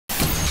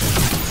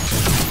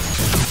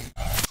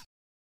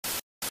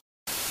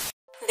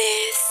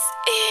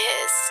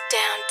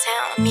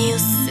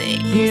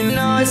Music. You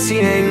know she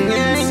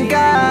ain't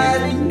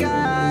God.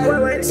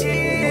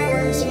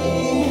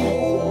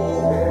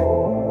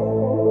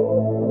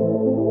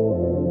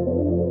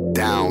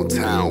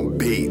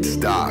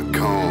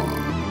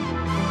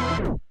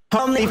 DowntownBeats.com.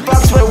 Only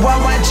fucks with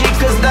YYG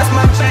cause that's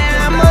my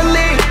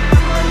family.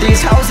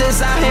 These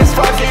houses out here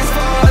fucking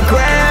for a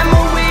gram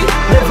a week.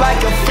 Live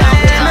like a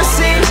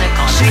fantasy.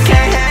 She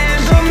can't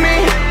handle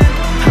me.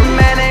 Her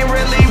man ain't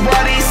really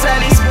what he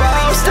said he's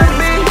supposed to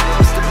be.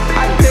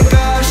 I pick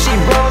up, she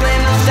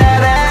rolling up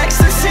that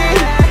ecstasy.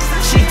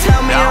 She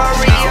tell me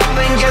hurry up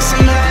and get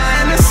some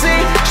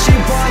Hennessy. She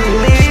wanna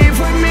leave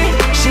with me,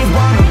 she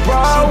wanna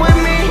roll with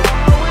me.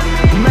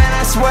 Man,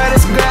 I swear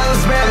this girl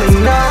is barely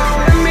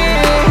knowing me.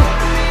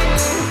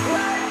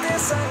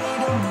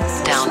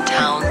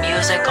 Downtown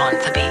music on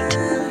the beat.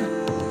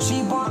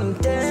 She wanna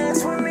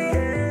dance with me.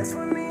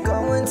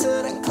 Go into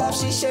the club,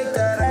 she shake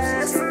that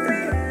ass for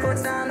me.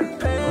 Put down the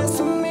pants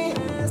for me.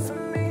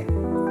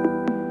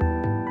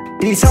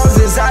 These hoes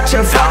is out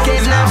here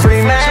fucking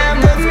every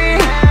man but me.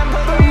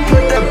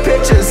 Put the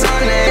pictures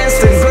on the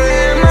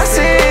Instagram, I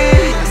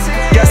see.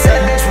 Guess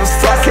that bitch was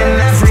fucking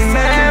every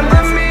man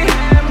but me.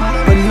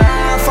 But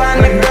now I find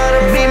a girl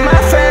to be my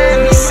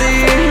fantasy.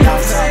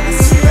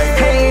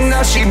 Hey, you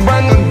know she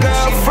bring a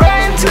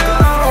girlfriend too.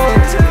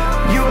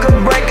 You could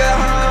break a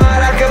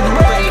heart, I could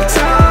break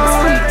two.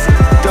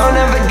 Don't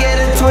ever get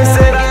it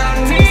twisted, I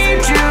don't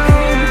need you.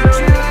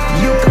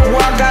 You could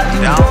walk out the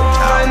door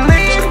and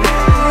leave me.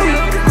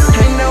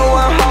 Ain't no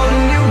one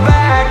holding you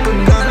back or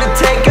gonna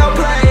take your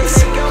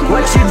place.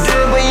 What you do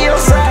with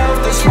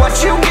yourself is what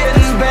you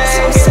getting,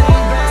 babe.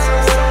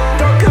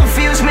 Don't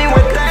confuse me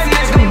with that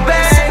nigga,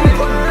 babe.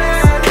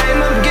 Came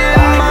up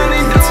getting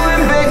money,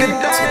 doing bigger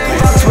things.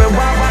 Fucks with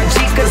YYG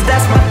cause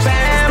that's my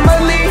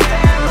family.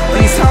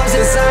 These hoes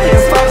is out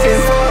here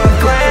fucking for a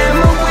gram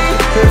a week.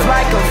 Live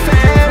like a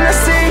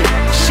fantasy.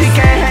 She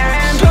can't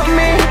handle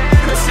me.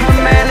 Her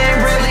man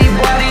ain't really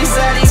what he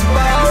said he's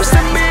supposed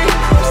to be.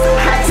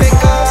 I pick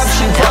her up,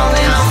 she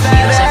rolling up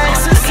that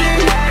ecstasy.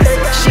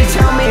 She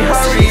tell me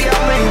hurry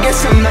up and get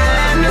some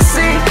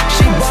Hennessy.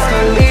 She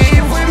wanna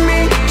leave with me,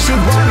 she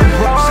wanna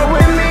roll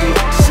with me.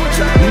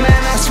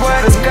 Man, I swear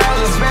this girl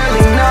is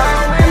barely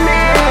knowing me.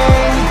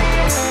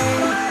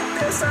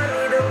 I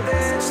need a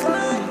bitch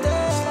like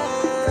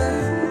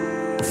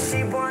that.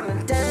 She wanna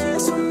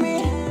dance with me.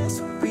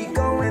 We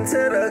go into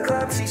the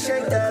club, she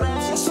shake that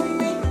ass for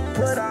me.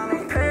 Put on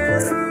her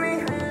pants for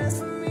me.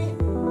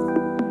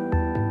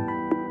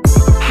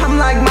 I'm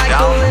like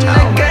Michael in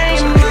the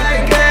game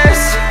like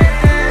this.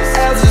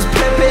 Els is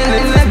pimping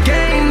in the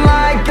game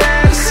like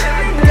this. I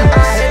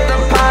hit the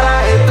pot, I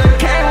hit the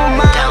can with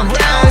my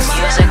Downtown wrist.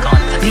 music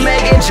on the beat.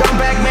 Make it jump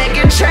back, make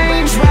it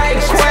change right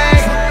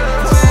quick.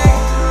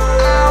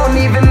 I don't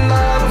even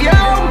love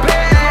your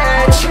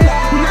bitch.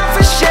 Not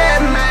for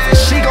shit, man.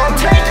 She gon'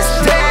 take this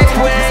dick.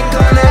 We ain't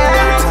gonna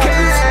have no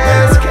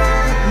kids.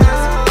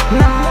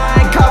 No, I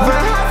ain't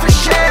covering her for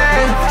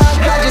shit.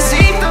 I just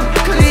eat the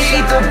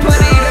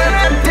putty that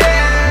I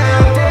did.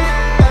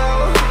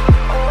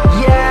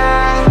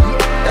 Yeah,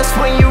 that's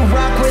when you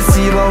rock with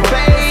CeeLo,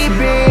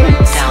 baby.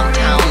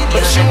 Downtown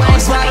But you music on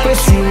ain't the rock with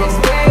beat. CeeLo,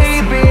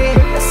 baby.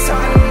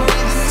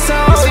 So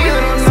you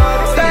don't know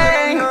the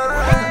thing.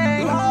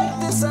 Like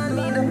this, I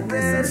need a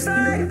bitch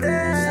like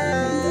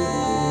that.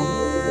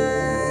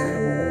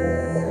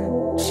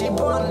 She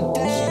wanna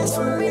dance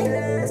with me.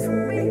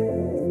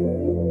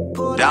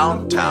 Put on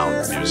Downtown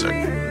dance with music. me.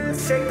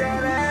 Shake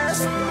that ass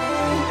with me.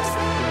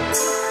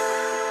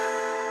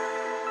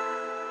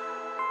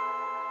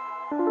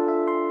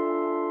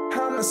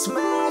 I'ma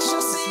smash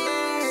your scene.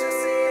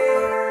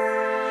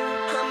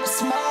 I'ma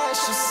smash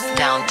your scene.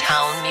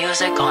 Downtown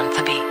music on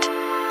the beat.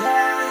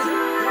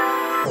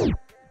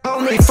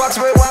 Only fucks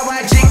with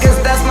YYG cause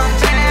that's my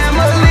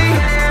family.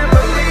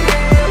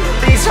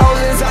 These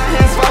hoes is out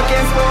here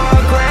fucking for a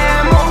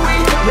gram a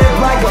week. Live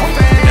like a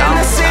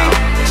fantasy.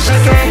 She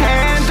can't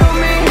handle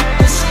me.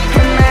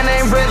 Her man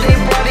ain't really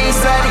what he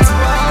said he's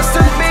supposed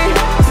to be.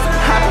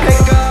 I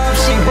pick up,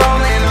 she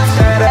rolling up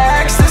that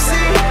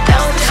ecstasy. She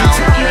Downtown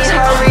tell me music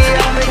on hurry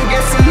the up beat. and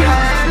get some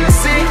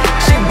Hennessy.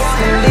 She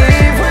wanna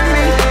leave with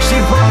me, she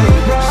wanna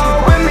roll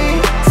with me.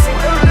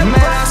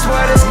 Man, I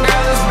swear this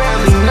girl is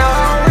barely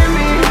knowing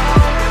me.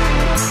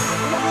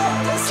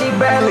 She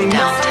barely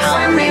Downtown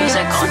knowing me.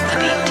 music on the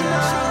beat.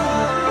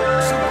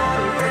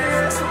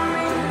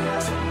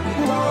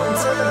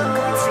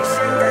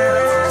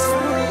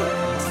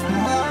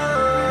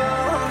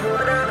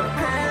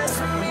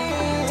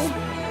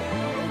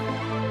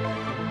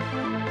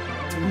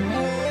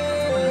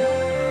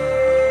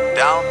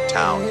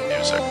 Downtown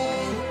music.